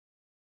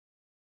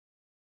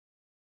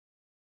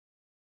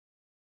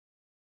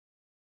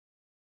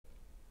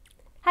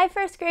Hi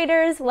first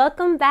graders,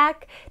 welcome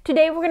back.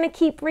 Today we're going to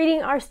keep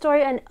reading our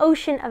story An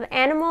Ocean of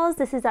Animals.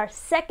 This is our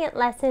second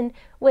lesson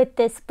with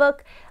this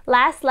book.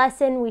 Last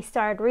lesson we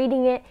started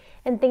reading it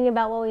and thinking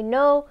about what we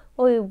know,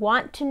 what we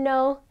want to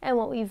know, and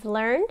what we've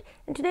learned.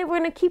 And today we're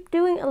going to keep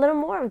doing a little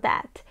more of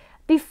that.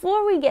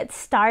 Before we get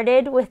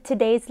started with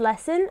today's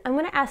lesson, I'm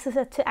going to ask us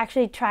to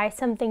actually try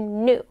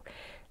something new.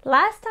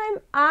 Last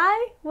time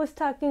I was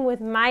talking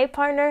with my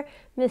partner,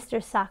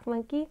 Mr. Sock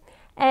Monkey,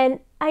 and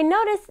I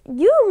noticed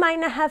you might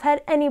not have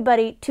had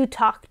anybody to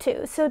talk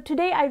to. So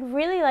today I'd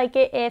really like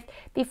it if,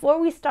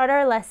 before we start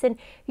our lesson,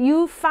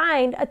 you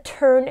find a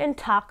turn and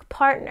talk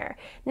partner.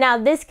 Now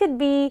this could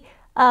be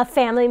a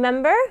family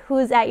member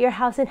who's at your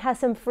house and has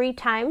some free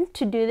time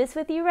to do this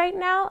with you right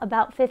now,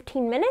 about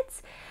 15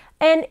 minutes.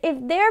 And if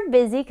they're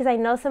busy, because I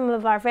know some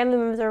of our family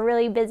members are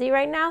really busy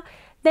right now,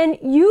 then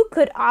you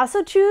could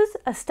also choose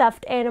a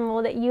stuffed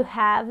animal that you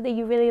have that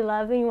you really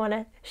love and you want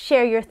to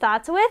share your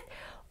thoughts with.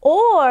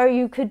 Or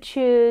you could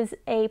choose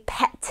a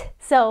pet.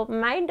 So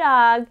my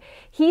dog,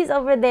 he's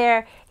over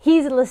there,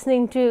 he's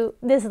listening to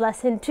this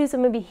lesson too, so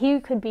maybe he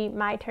could be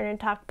my turn and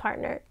talk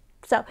partner.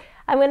 So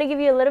I'm going to give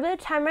you a little bit of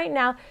time right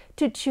now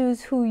to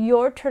choose who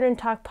your turn and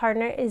talk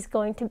partner is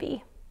going to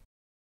be.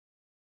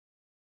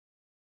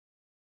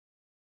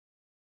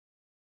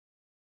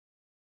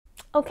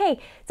 Okay,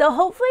 so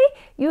hopefully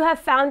you have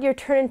found your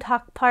turn and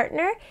talk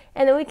partner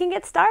and then we can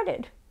get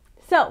started.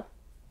 So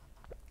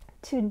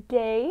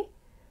today,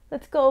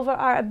 let's go over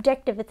our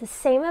objective. It's the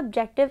same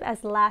objective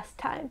as last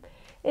time.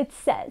 It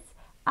says,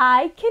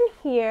 I can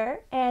hear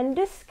and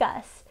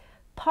discuss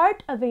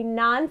part of a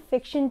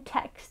nonfiction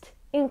text,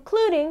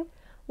 including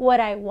what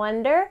I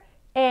wonder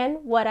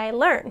and what I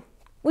learn.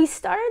 We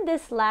started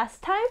this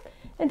last time,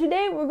 and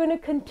today we're going to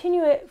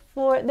continue it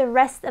for the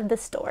rest of the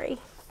story.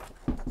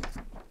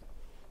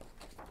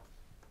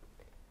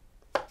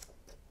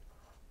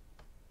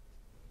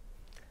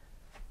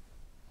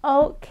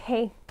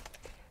 Okay.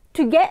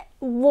 To get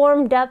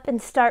warmed up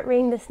and start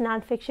reading this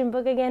nonfiction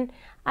book again,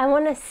 I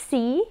want to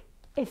see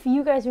if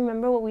you guys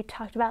remember what we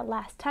talked about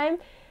last time,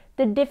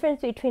 the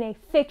difference between a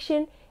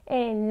fiction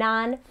and a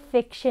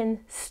nonfiction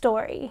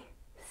story.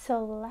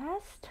 So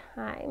last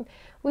time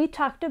we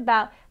talked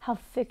about how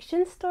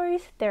fiction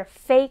stories, they're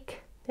fake,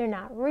 they're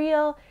not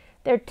real,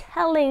 they're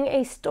telling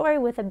a story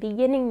with a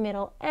beginning,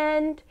 middle,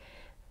 end.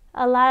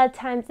 A lot of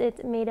times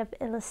it's made of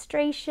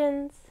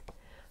illustrations.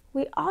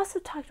 We also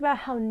talked about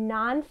how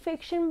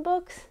nonfiction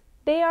books,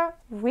 they are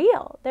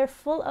real. They're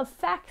full of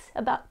facts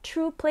about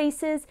true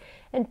places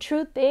and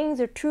true things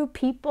or true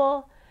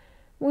people.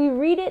 We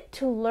read it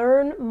to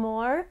learn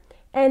more.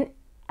 And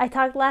I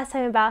talked last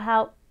time about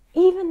how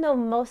even though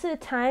most of the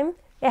time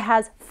it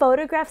has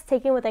photographs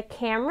taken with a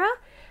camera,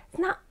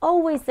 it's not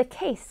always the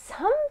case.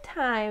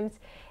 Sometimes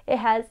it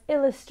has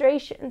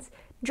illustrations,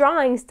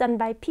 drawings done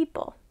by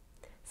people.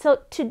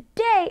 So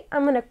today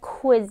I'm going to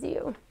quiz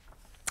you.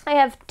 I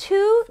have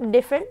two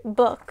different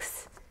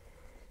books,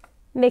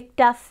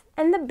 Macduff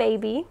and the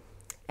Baby,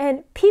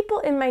 and People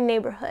in My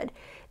Neighborhood.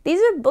 These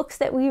are books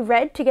that we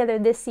read together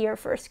this year,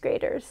 first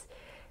graders.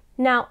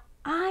 Now,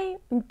 I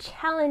am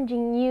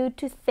challenging you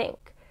to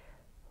think,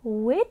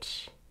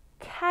 which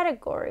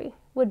category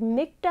would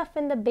Macduff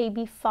and the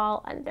Baby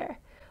fall under?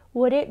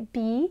 Would it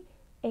be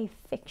a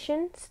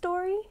fiction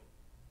story,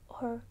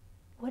 or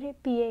would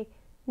it be a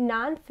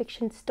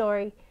nonfiction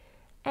story,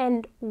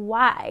 and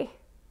why?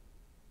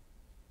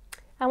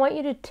 I want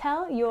you to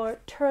tell your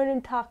turn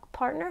and talk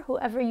partner,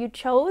 whoever you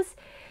chose,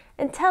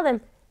 and tell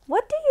them,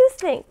 what do you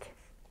think?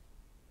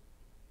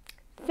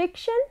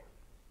 Fiction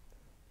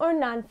or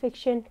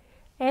nonfiction,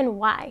 and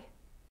why?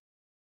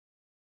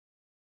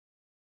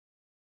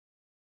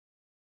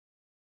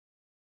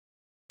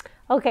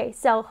 Okay,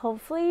 so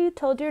hopefully you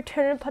told your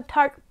turn and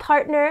talk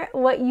partner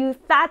what you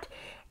thought,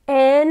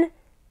 and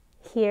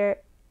here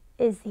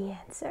is the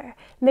answer.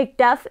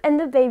 Macduff and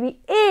the Baby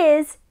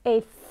is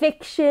a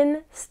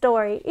fiction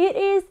story. It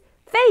is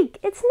fake.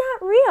 It's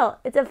not real.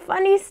 It's a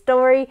funny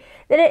story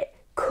that it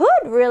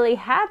could really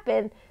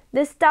happen.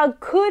 This dog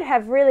could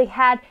have really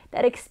had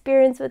that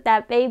experience with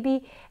that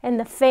baby and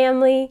the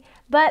family,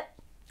 but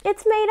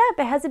it's made up.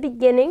 It has a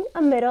beginning,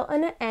 a middle,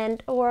 and an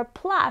end, or a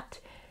plot.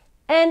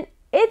 And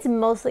it's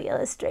mostly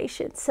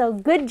illustration. So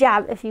good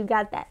job if you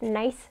got that.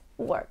 Nice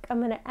work. I'm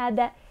going to add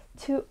that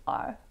to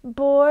our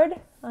board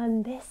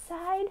on this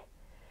side.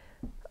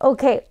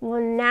 Okay,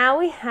 well now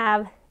we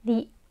have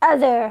the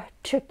other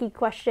tricky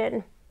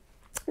question.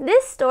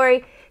 This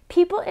story,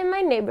 People in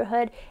My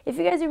Neighborhood, if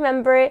you guys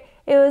remember it,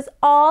 it was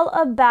all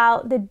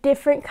about the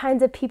different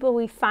kinds of people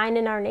we find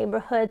in our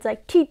neighborhoods,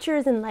 like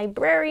teachers and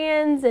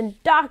librarians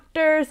and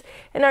doctors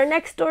and our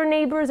next door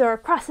neighbors or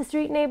across the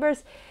street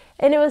neighbors.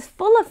 And it was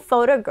full of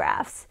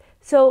photographs.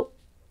 So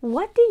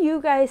what do you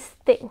guys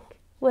think?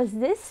 Was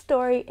this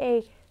story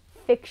a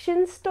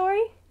fiction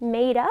story,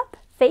 made up,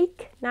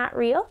 fake, not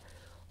real?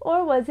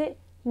 Or was it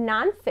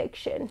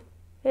nonfiction?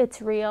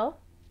 It's real.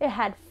 It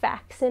had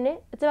facts in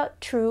it. It's about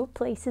true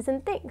places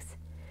and things.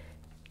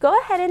 Go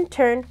ahead and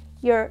turn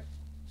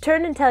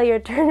and tell your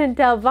turn and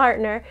tell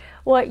partner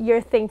what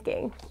you're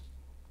thinking.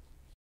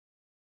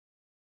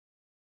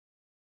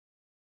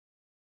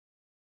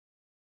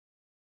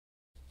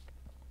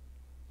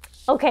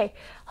 Okay,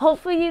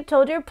 hopefully you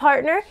told your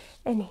partner,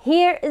 and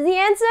here is the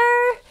answer.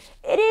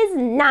 It is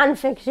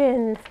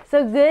nonfiction.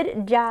 So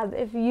good job.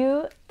 If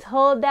you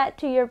told that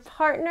to your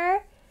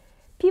partner,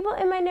 People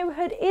in My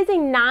Neighborhood is a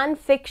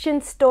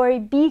nonfiction story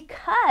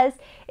because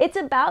it's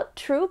about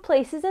true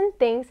places and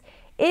things.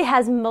 It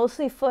has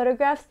mostly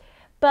photographs,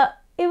 but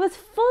it was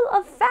full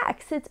of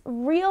facts. It's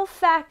real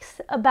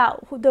facts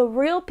about the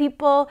real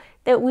people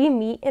that we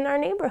meet in our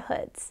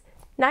neighborhoods.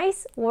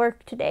 Nice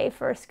work today,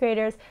 first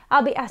graders.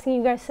 I'll be asking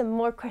you guys some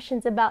more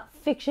questions about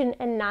fiction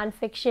and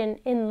nonfiction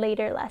in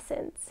later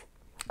lessons.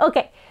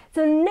 Okay,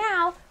 so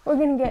now we're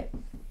going to get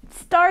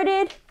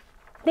started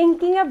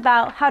thinking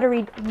about how to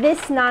read this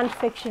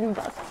nonfiction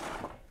book.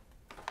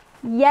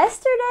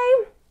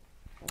 Yesterday,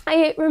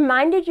 I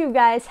reminded you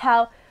guys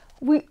how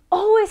we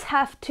always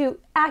have to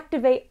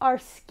activate our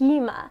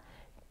schema.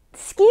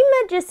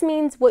 Schema just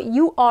means what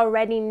you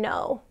already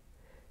know.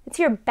 It's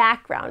your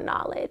background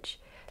knowledge.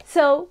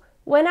 So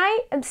when I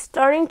am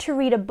starting to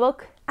read a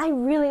book, I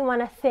really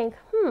want to think,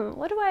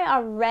 what do I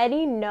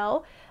already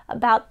know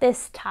about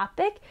this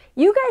topic?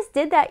 You guys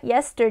did that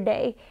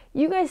yesterday.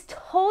 You guys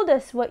told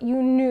us what you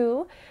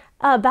knew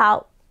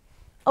about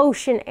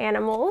ocean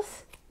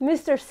animals.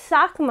 Mr.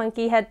 Sock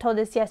Monkey had told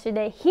us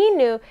yesterday he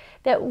knew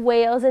that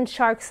whales and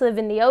sharks live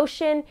in the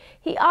ocean.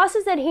 He also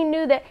said he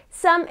knew that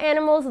some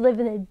animals live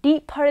in the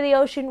deep part of the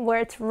ocean where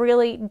it's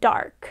really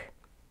dark.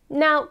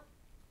 Now,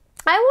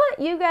 I want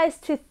you guys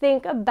to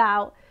think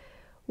about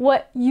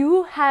what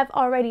you have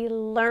already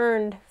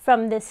learned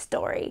from this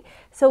story.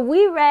 So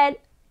we read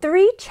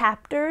 3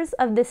 chapters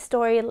of this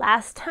story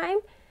last time.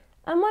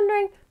 I'm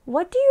wondering,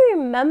 what do you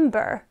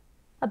remember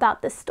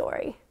about this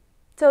story?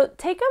 So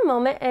take a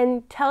moment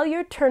and tell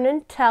your turn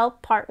and tell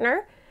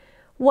partner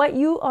what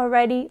you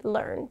already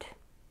learned.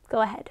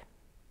 Go ahead.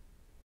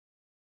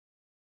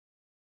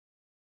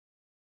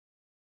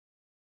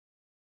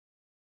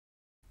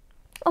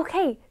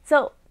 Okay,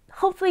 so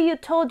hopefully you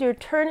told your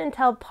turn and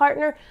tell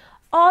partner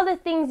all the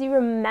things you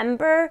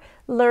remember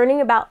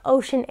learning about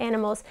ocean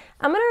animals.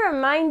 I'm going to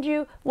remind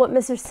you what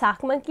Mr.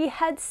 Sock Monkey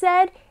had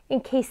said in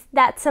case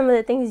that's some of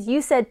the things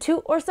you said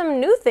too, or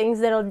some new things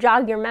that'll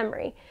jog your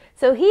memory.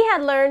 So he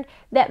had learned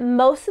that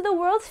most of the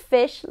world's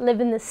fish live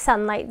in the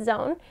sunlight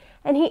zone,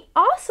 and he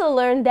also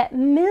learned that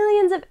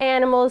millions of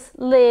animals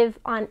live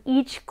on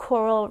each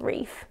coral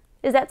reef.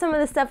 Is that some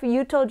of the stuff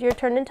you told your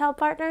turn and tell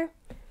partner?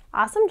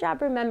 Awesome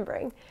job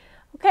remembering.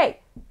 Okay,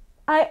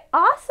 I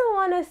also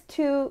want us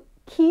to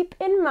keep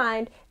in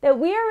mind that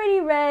we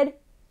already read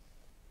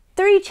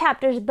 3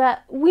 chapters,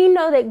 but we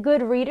know that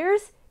good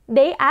readers,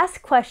 they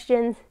ask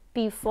questions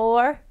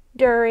before,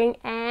 during,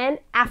 and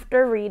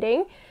after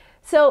reading.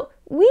 So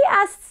we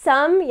asked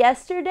some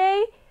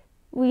yesterday.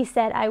 We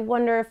said, I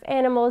wonder if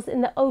animals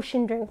in the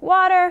ocean drink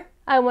water.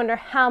 I wonder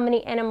how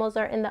many animals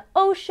are in the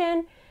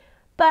ocean.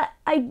 But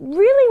I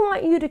really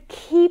want you to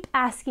keep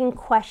asking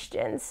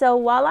questions. So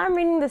while I'm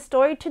reading the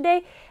story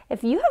today,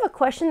 if you have a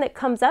question that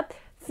comes up,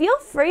 feel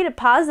free to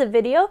pause the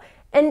video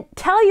and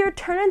tell your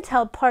turn and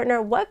tell partner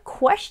what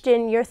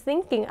question you're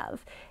thinking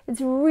of.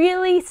 It's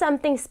really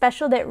something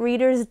special that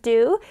readers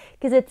do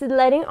because it's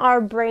letting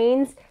our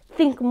brains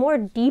think more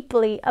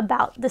deeply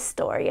about the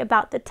story,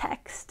 about the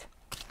text.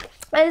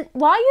 And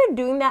while you're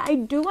doing that, I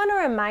do want to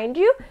remind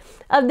you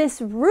of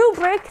this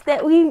rubric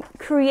that we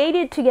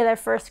created together,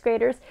 first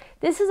graders.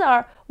 This is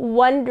our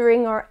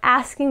wondering or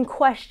asking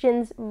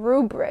questions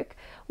rubric.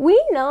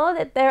 We know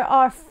that there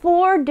are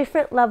 4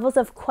 different levels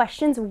of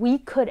questions we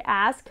could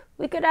ask.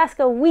 We could ask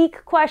a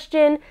weak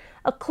question,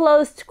 a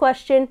closed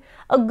question,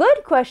 a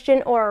good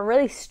question, or a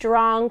really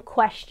strong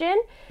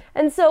question.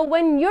 And so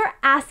when you're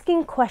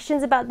asking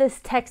questions about this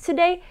text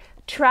today,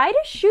 try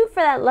to shoot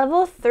for that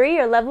level 3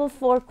 or level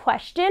 4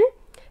 question,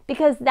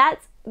 because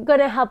that's going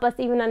to help us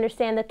even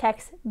understand the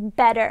text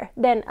better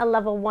than a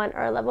level 1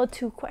 or a level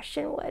 2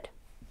 question would.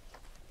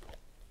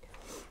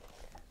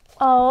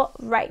 All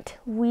right,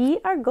 we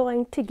are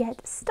going to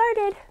get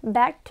started.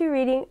 Back to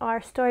reading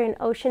our story, An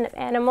Ocean of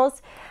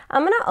Animals.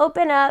 I'm going to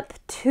open up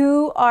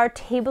to our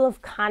table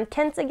of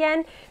contents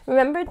again.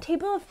 Remember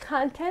table of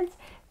contents?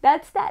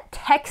 That's that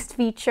text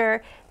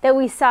feature that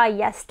we saw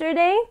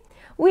yesterday.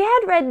 We had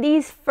read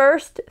these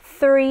first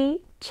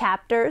 3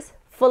 chapters,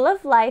 Full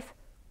of Life,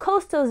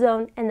 Coastal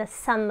Zone, and the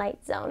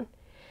Sunlight Zone.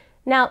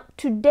 Now,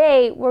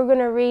 today we're going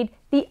to read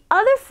the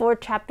other 4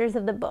 chapters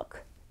of the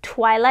book,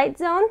 Twilight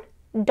Zone,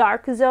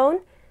 Dark Zone,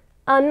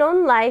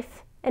 Unknown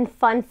Life, and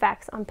Fun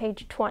Facts on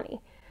page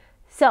 20.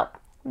 So,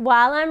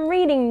 while I'm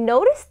reading,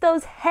 notice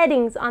those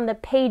headings on the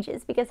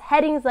pages, because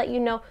headings let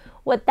you know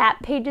what that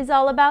page is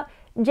all about,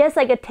 just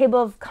like a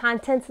table of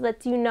contents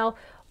lets you know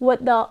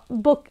what the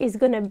book is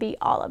going to be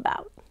all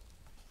about.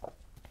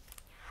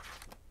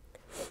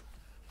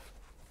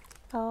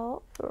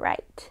 All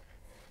right.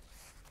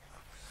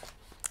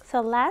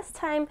 So last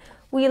time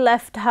we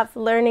left off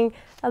learning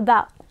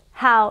about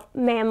how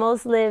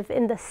mammals live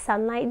in the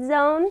sunlight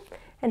zone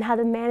and how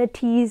the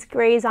manatees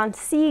graze on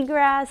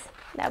seagrass.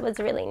 That was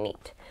really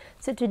neat.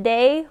 So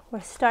today we're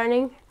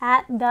starting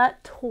at the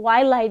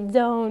twilight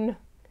zone.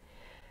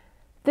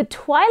 The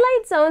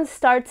twilight zone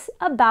starts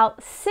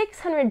about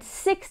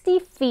 660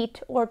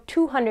 feet or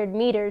 200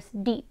 meters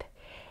deep.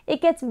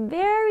 It gets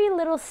very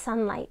little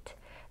sunlight.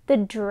 The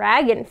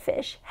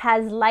dragonfish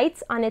has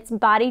lights on its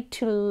body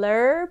to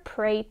lure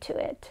prey to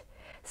it.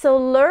 So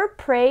lure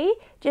prey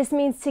just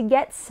means to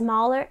get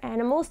smaller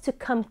animals to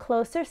come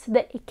closer so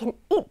that it can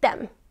eat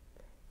them.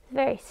 It's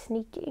very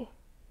sneaky.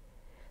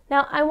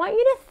 Now I want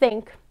you to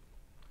think,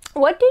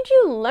 what did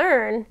you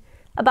learn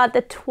about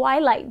the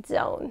twilight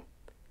zone?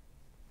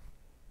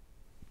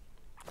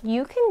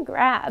 You can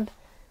grab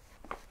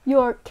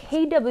your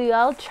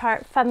KWL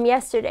chart from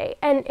yesterday,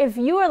 and if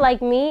you are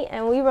like me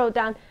and we wrote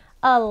down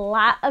a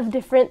lot of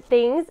different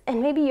things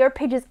and maybe your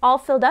page is all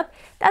filled up,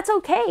 that's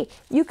okay.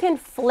 You can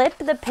flip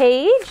the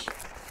page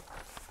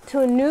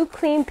to a new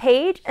clean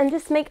page and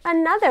just make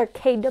another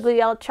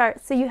KWL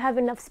chart so you have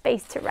enough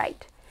space to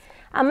write.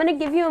 I'm going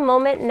to give you a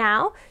moment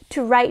now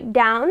to write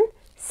down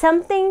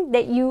something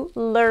that you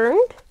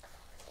learned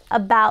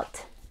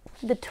about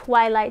the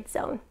twilight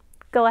zone.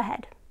 Go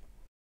ahead.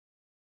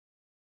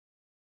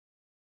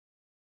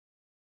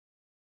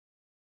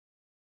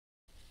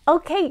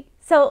 Okay,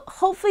 so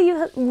hopefully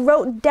you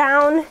wrote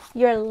down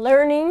your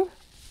learning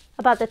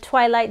about the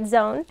twilight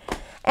zone.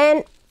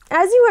 And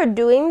as you were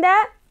doing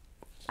that,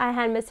 I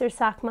had Mr.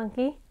 Sock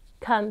Monkey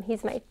come.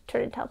 He's my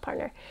turn and tell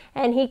partner.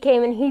 And he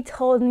came and he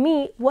told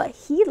me what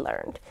he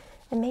learned.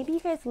 And maybe you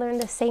guys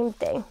learned the same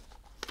thing.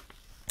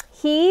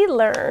 He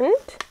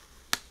learned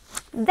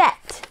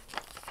that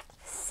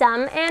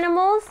some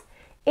animals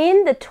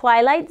in the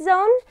twilight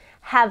zone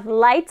have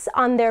lights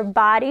on their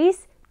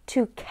bodies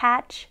to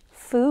catch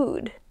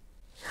food.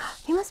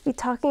 He must be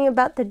talking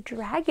about the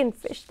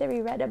dragonfish that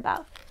we read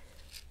about.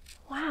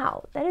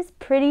 Wow, that is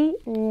pretty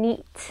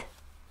neat.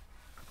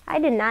 I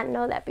did not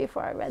know that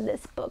before I read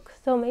this book,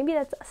 so maybe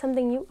that's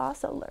something you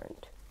also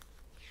learned.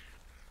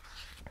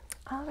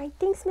 All right,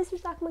 thanks,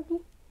 Mr. Sock Monkey.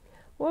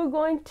 We're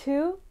going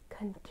to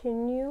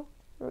continue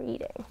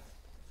reading.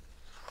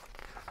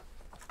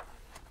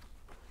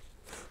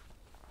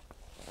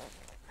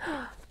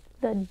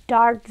 The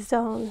dark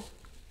zone.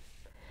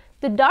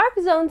 The dark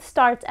zone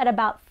starts at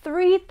about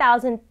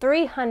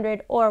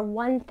 3,300 or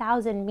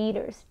 1,000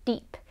 meters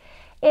deep.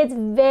 It's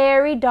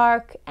very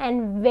dark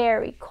and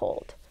very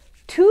cold.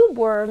 Tube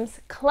worms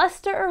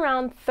cluster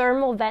around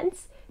thermal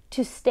vents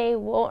to stay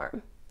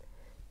warm.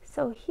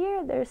 So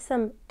here there's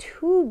some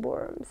tube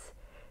worms.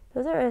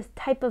 Those are a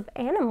type of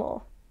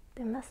animal.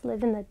 They must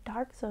live in the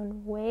dark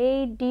zone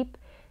way deep.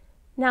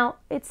 Now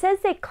it says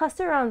they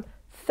cluster around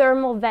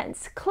thermal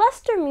vents.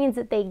 Cluster means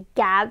that they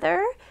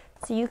gather,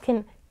 so you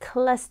can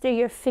cluster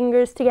your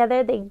fingers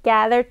together, they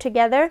gather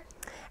together.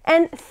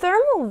 And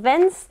thermal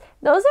vents,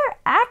 those are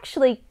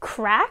actually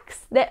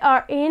cracks that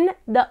are in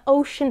the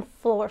ocean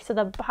floor. So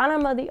the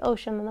bottom of the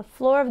ocean, on the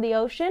floor of the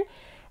ocean,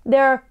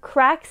 there are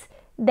cracks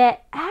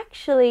that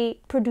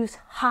actually produce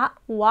hot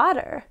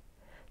water.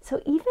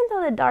 So even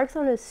though the dark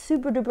zone is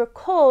super duper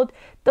cold,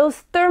 those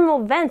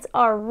thermal vents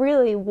are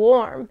really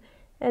warm.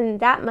 And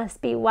that must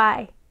be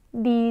why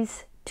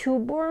these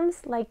tube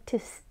worms like to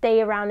stay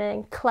around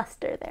and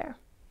cluster there.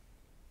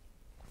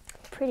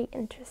 Pretty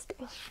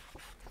interesting.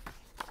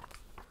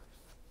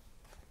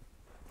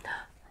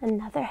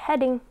 Another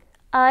heading,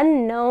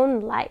 unknown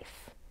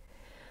life.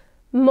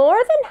 More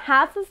than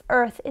half of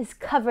Earth is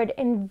covered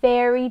in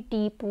very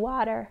deep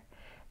water.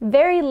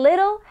 Very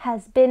little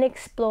has been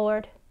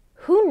explored.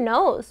 Who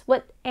knows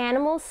what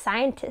animals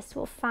scientists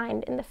will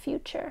find in the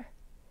future?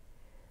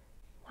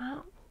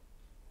 Wow,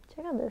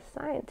 check out this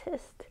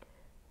scientist.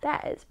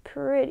 That is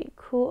pretty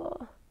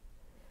cool.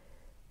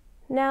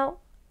 Now,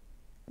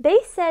 they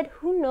said,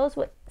 who knows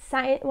what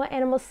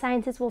animal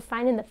scientists will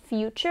find in the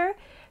future?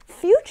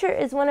 Future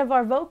is one of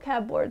our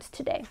vocab words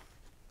today.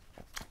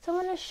 So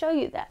I'm going to show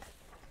you that.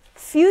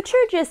 Future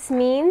just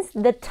means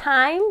the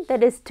time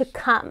that is to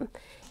come.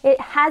 It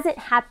hasn't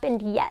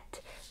happened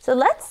yet. So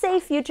let's say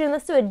future, and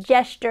let's do a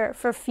gesture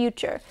for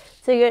future.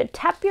 So you're going to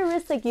tap your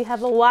wrist like you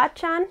have a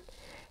watch on,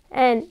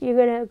 and you're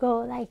going to go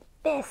like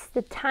this,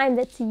 the time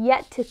that's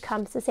yet to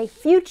come. So say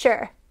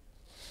future,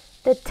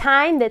 the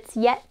time that's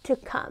yet to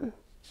come.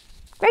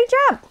 Great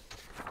job.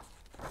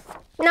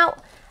 Now,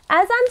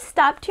 as I'm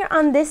stopped here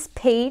on this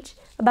page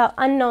about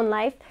unknown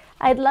life,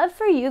 I'd love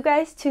for you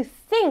guys to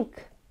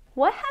think,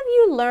 what have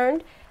you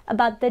learned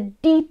about the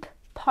deep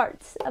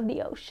parts of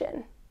the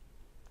ocean?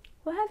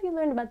 What have you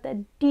learned about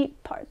the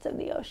deep parts of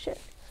the ocean?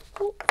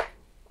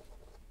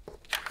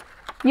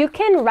 You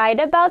can write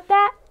about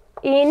that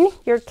in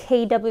your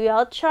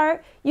KWL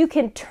chart. You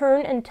can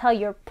turn and tell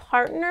your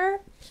partner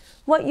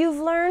what you've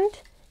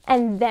learned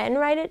and then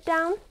write it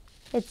down.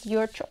 It's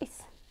your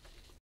choice.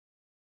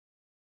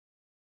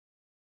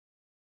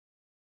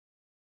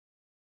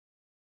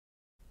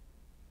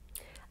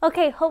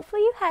 Okay,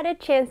 hopefully you had a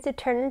chance to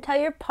turn and tell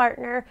your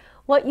partner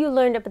what you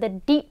learned about the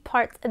deep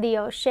parts of the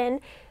ocean.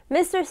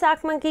 Mr.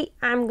 Sock Monkey,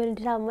 I'm going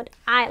to tell him what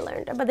I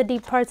learned about the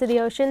deep parts of the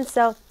ocean.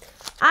 So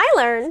I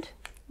learned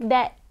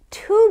that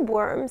tube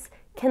worms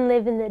can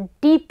live in the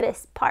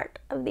deepest part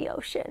of the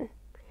ocean.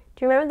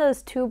 Do you remember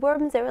those tube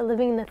worms that were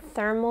living in the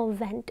thermal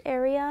vent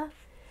area?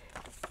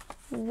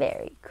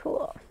 Very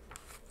cool.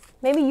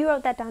 Maybe you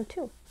wrote that down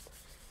too.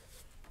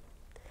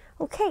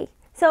 Okay,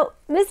 so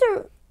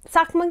Mr.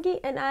 Sock Monkey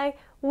and I,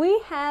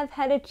 we have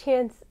had a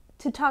chance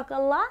to talk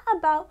a lot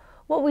about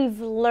what we've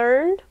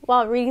learned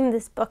while reading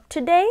this book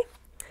today,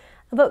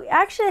 but we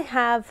actually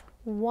have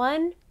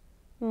one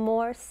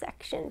more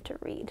section to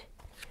read.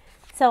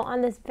 So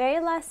on this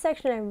very last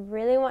section, I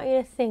really want you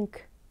to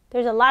think.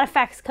 There's a lot of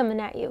facts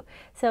coming at you.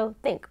 So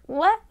think,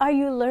 what are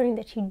you learning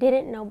that you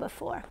didn't know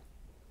before?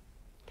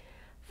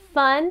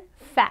 Fun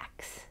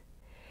facts.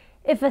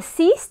 If a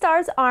sea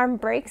star's arm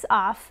breaks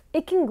off,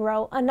 it can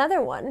grow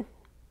another one.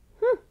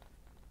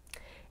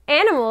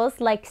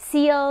 Animals like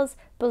seals,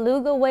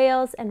 beluga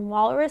whales, and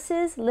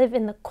walruses live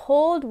in the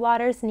cold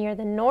waters near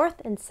the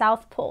North and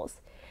South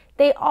Poles.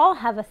 They all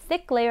have a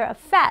thick layer of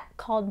fat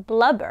called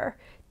blubber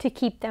to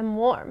keep them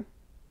warm.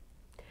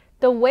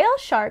 The whale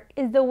shark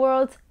is the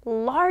world's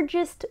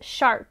largest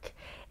shark.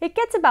 It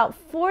gets about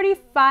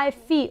 45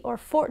 feet or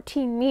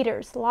 14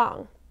 meters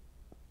long.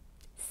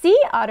 Sea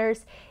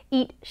otters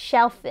eat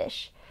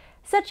shellfish,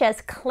 such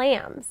as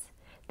clams.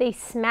 They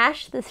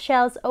smash the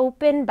shells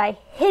open by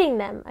hitting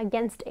them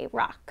against a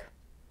rock.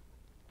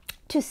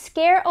 To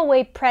scare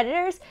away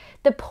predators,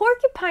 the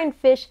porcupine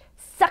fish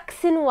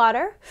sucks in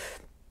water.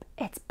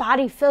 Its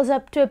body fills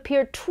up to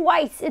appear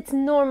twice its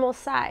normal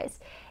size.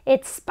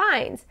 Its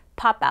spines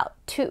pop out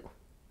too.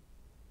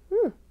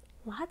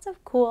 Lots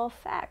of cool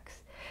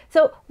facts.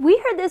 So we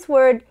heard this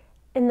word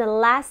in the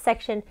last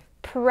section,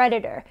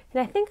 predator.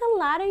 And I think a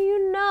lot of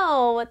you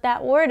know what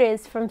that word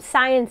is from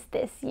science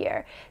this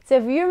year. So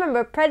if you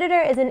remember,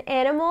 predator is an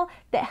animal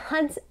that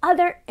hunts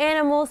other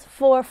animals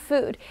for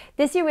food.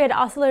 This year we had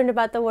also learned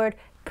about the word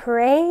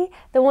prey,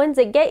 the ones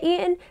that get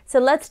eaten. So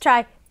let's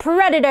try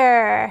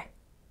predator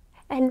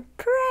and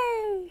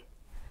prey.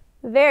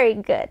 Very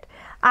good.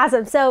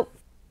 Awesome. So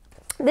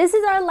this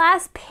is our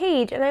last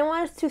page, and I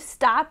want us to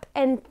stop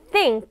and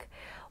think.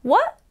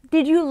 What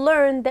did you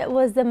learn that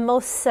was the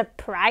most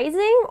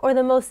surprising or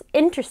the most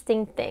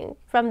interesting thing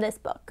from this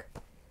book?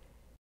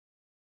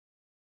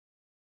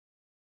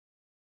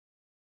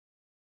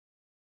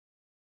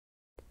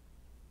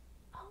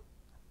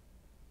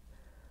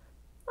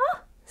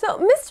 So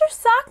Mr.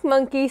 Sock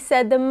Monkey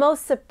said the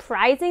most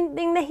surprising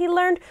thing that he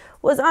learned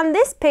was on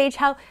this page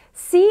how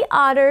sea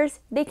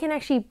otters, they can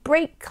actually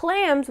break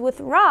clams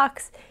with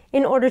rocks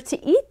in order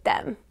to eat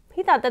them.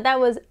 He thought that that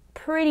was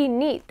pretty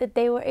neat that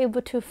they were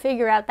able to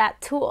figure out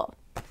that tool.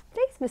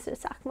 Thanks, Mr.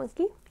 Sock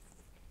Monkey.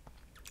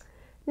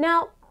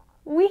 Now,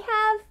 we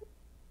have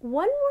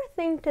one more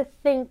thing to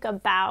think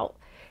about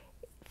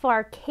for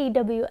our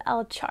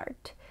KWL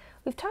chart.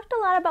 We've talked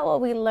a lot about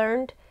what we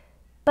learned,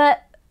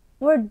 but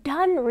we're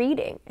done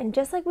reading. And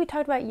just like we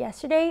talked about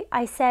yesterday,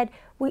 I said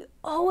we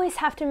always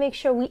have to make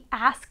sure we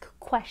ask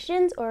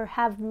questions or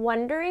have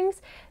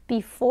wonderings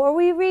before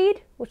we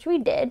read, which we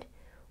did,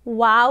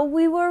 while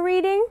we were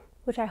reading,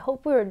 which I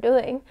hope we were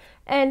doing,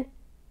 and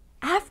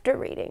after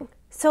reading.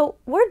 So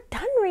we're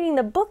done reading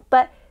the book,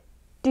 but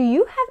do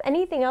you have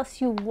anything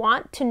else you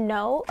want to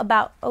know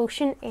about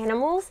ocean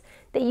animals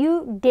that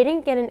you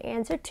didn't get an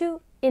answer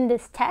to in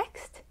this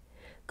text?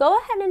 Go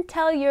ahead and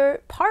tell your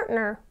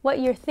partner what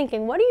you're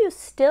thinking. What are you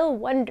still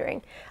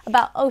wondering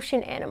about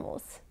ocean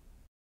animals?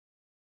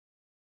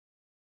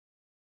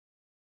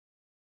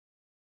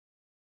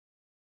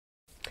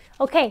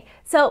 Okay,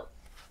 so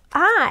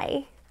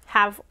I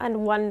have a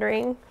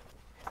wondering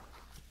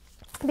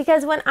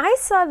because when I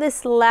saw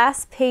this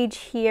last page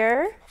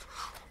here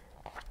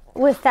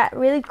with that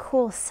really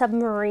cool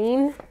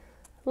submarine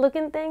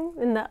looking thing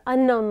in the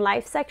unknown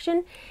life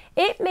section,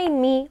 it made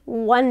me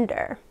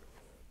wonder.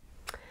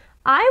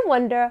 I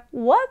wonder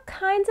what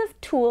kinds of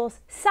tools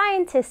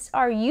scientists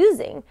are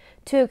using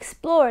to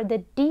explore the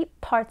deep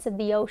parts of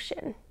the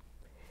ocean.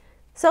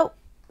 So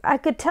I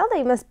could tell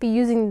they must be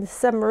using the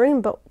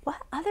submarine, but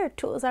what other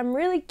tools? I'm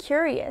really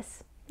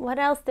curious what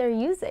else they're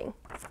using.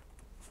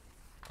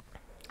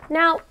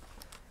 Now,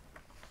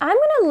 I'm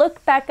going to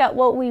look back at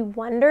what we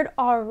wondered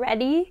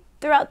already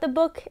throughout the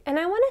book, and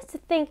I want us to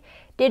think,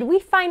 did we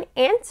find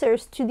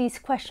answers to these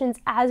questions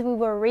as we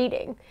were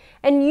reading?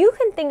 And you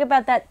can think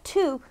about that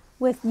too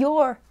with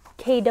your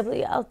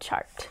KWL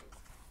chart.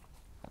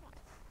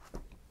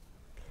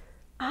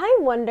 I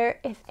wonder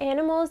if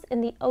animals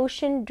in the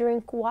ocean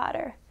drink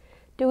water.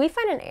 Do we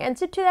find an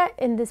answer to that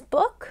in this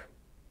book?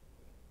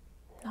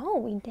 No,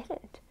 we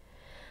didn't.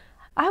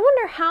 I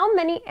wonder how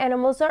many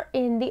animals are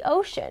in the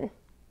ocean.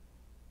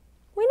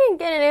 We didn't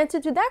get an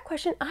answer to that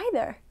question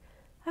either.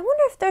 I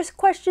wonder if there's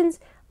questions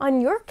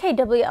on your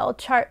KWL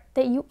chart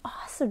that you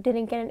also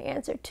didn't get an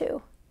answer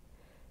to.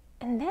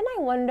 And then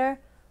I wonder,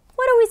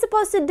 what are we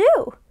supposed to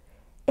do?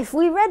 If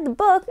we read the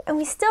book and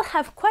we still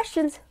have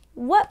questions,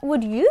 what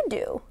would you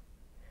do?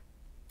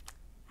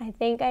 I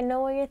think I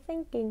know what you're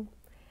thinking.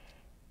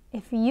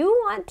 If you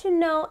want to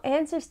know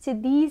answers to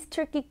these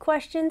tricky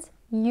questions,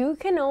 you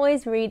can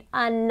always read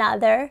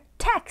another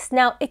text.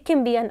 Now, it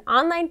can be an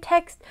online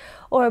text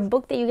or a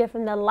book that you get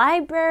from the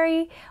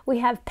library. We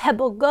have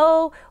Pebble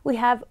Go. We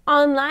have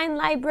online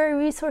library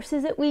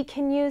resources that we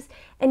can use.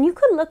 And you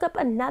could look up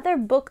another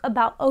book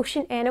about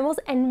ocean animals,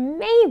 and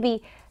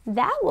maybe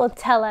that will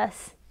tell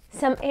us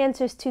some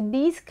answers to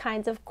these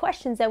kinds of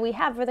questions that we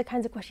have, or the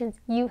kinds of questions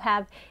you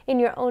have in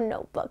your own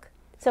notebook.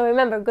 So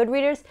remember, good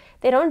readers,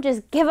 they don't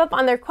just give up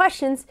on their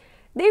questions.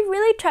 They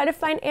really try to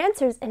find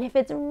answers. And if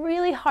it's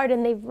really hard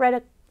and they've read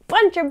a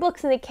bunch of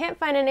books and they can't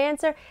find an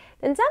answer,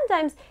 then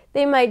sometimes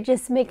they might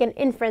just make an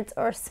inference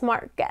or a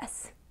smart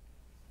guess.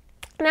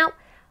 Now,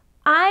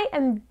 I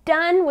am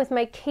done with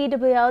my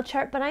KWL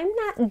chart, but I'm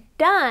not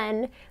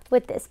done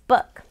with this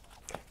book.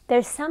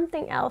 There's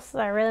something else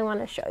that I really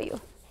want to show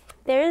you.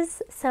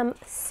 There's some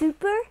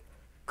super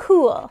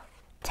cool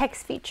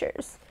text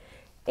features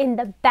in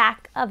the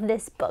back of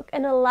this book.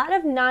 And a lot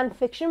of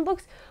nonfiction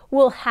books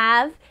will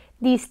have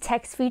these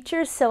text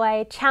features. So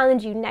I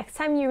challenge you, next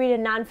time you read a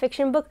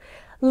nonfiction book,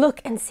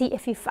 look and see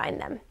if you find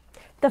them.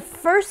 The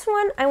first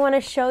one I want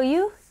to show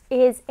you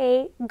is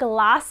a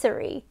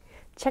glossary.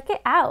 Check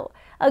it out.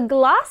 A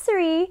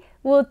glossary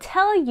will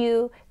tell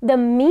you the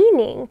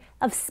meaning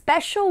of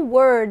special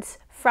words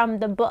from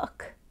the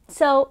book.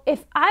 So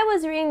if I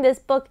was reading this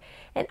book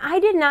and I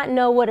did not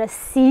know what a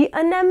sea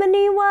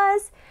anemone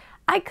was,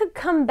 I could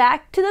come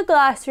back to the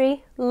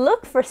glossary,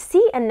 look for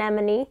sea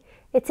anemone.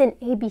 It's in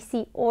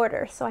ABC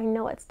order, so I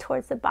know it's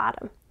towards the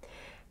bottom.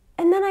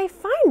 And then I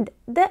find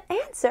the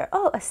answer.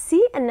 Oh, a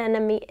sea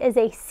anemone is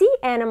a sea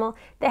animal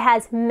that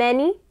has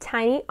many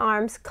tiny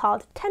arms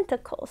called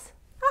tentacles.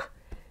 Ah,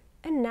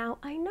 and now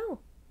I know.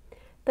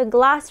 The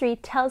glossary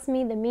tells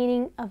me the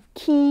meaning of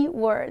key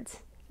words.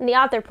 And the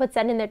author puts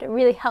that in there to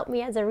really help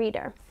me as a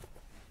reader.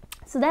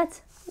 So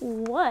that's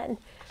one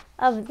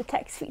of the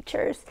text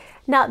features.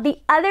 Now, the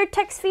other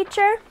text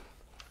feature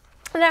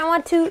that I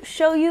want to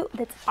show you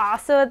that's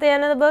also at the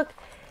end of the book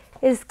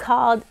is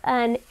called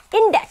an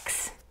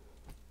index.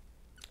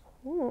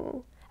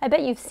 Ooh, I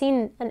bet you've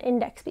seen an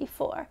index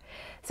before.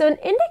 So an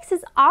index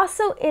is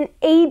also in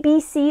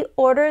ABC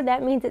order.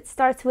 That means it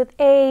starts with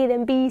A,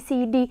 then B,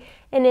 C, D,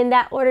 and in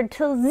that order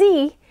till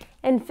Z,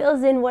 and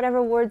fills in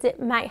whatever words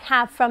it might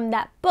have from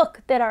that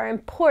book that are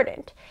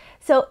important.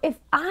 So if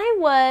I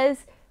was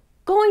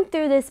going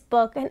through this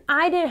book and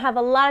I didn't have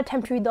a lot of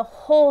time to read the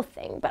whole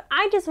thing, but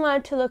I just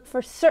wanted to look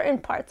for certain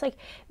parts, like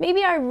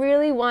maybe I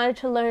really wanted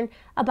to learn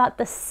about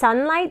the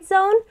sunlight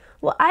zone,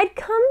 well, I'd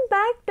come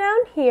back down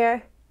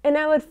here and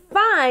I would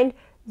find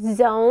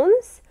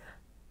zones,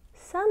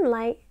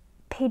 sunlight,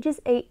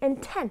 pages 8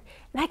 and 10.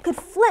 And I could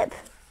flip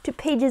to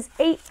pages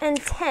 8 and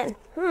 10.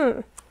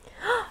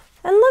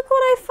 And look what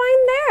I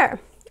find there.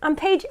 On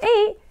page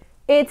 8,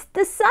 it's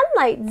the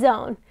sunlight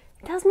zone.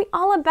 It tells me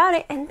all about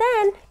it. And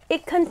then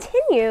it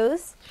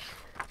continues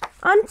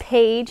on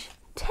page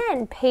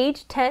 10.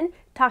 Page 10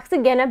 talks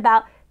again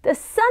about the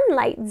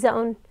sunlight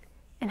zone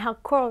and how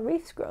coral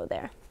reefs grow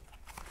there.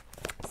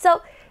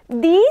 So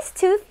these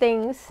two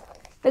things,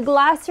 the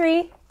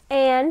glossary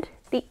and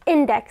the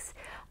index,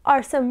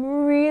 are some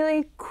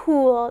really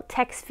cool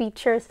text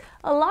features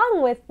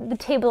along with the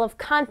table of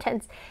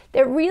contents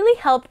that really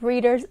help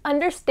readers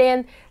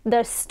understand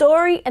the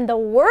story and the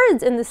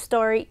words in the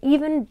story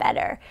even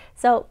better.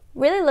 So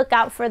really look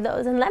out for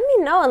those and let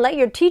me know and let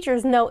your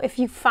teachers know if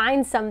you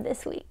find some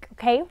this week,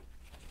 okay?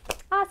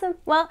 Awesome.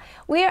 Well,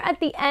 we are at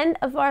the end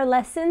of our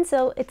lesson,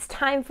 so it's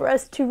time for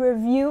us to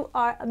review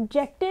our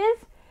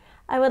objective.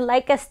 I would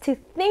like us to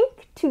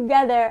think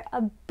together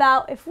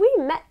about if we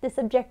met this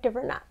objective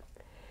or not.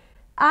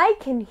 I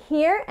can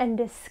hear and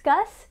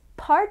discuss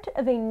part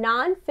of a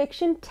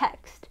nonfiction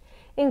text,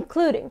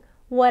 including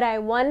what I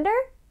wonder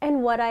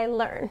and what I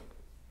learn.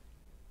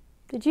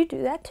 Did you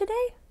do that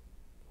today?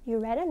 You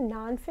read a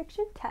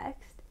nonfiction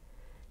text.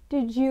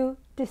 Did you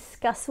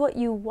discuss what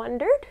you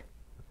wondered?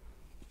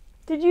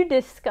 Did you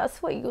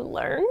discuss what you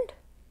learned?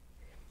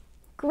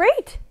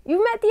 Great!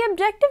 You met the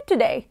objective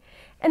today.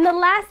 And the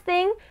last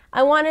thing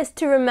I want us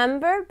to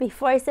remember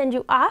before I send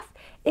you off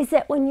is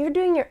that when you're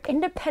doing your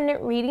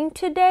independent reading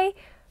today,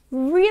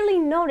 really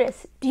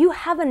notice, do you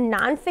have a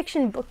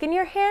nonfiction book in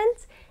your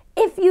hands?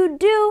 If you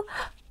do,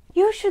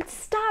 you should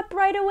stop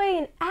right away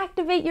and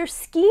activate your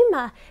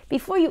schema.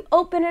 Before you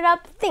open it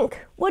up,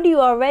 think, what do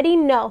you already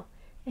know?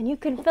 And you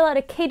can fill out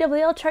a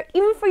KWL chart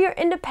even for your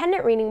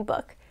independent reading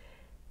book.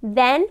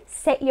 Then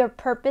set your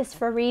purpose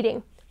for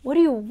reading. What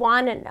do you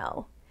want to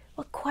know?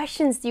 What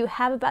questions do you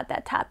have about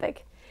that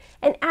topic?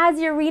 And as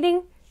you're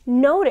reading,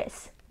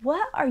 notice,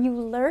 what are you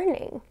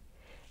learning?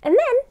 And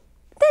then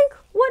think,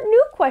 what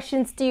new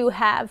questions do you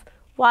have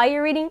while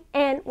you're reading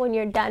and when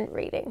you're done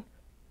reading?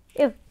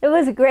 It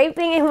was great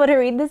being able to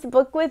read this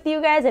book with you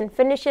guys and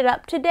finish it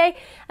up today.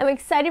 I'm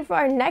excited for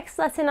our next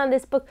lesson on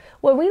this book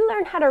where we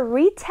learn how to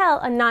retell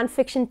a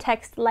nonfiction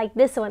text like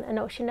this one, An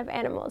Ocean of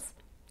Animals.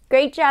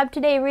 Great job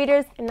today,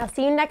 readers, and I'll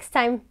see you next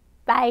time.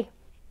 Bye.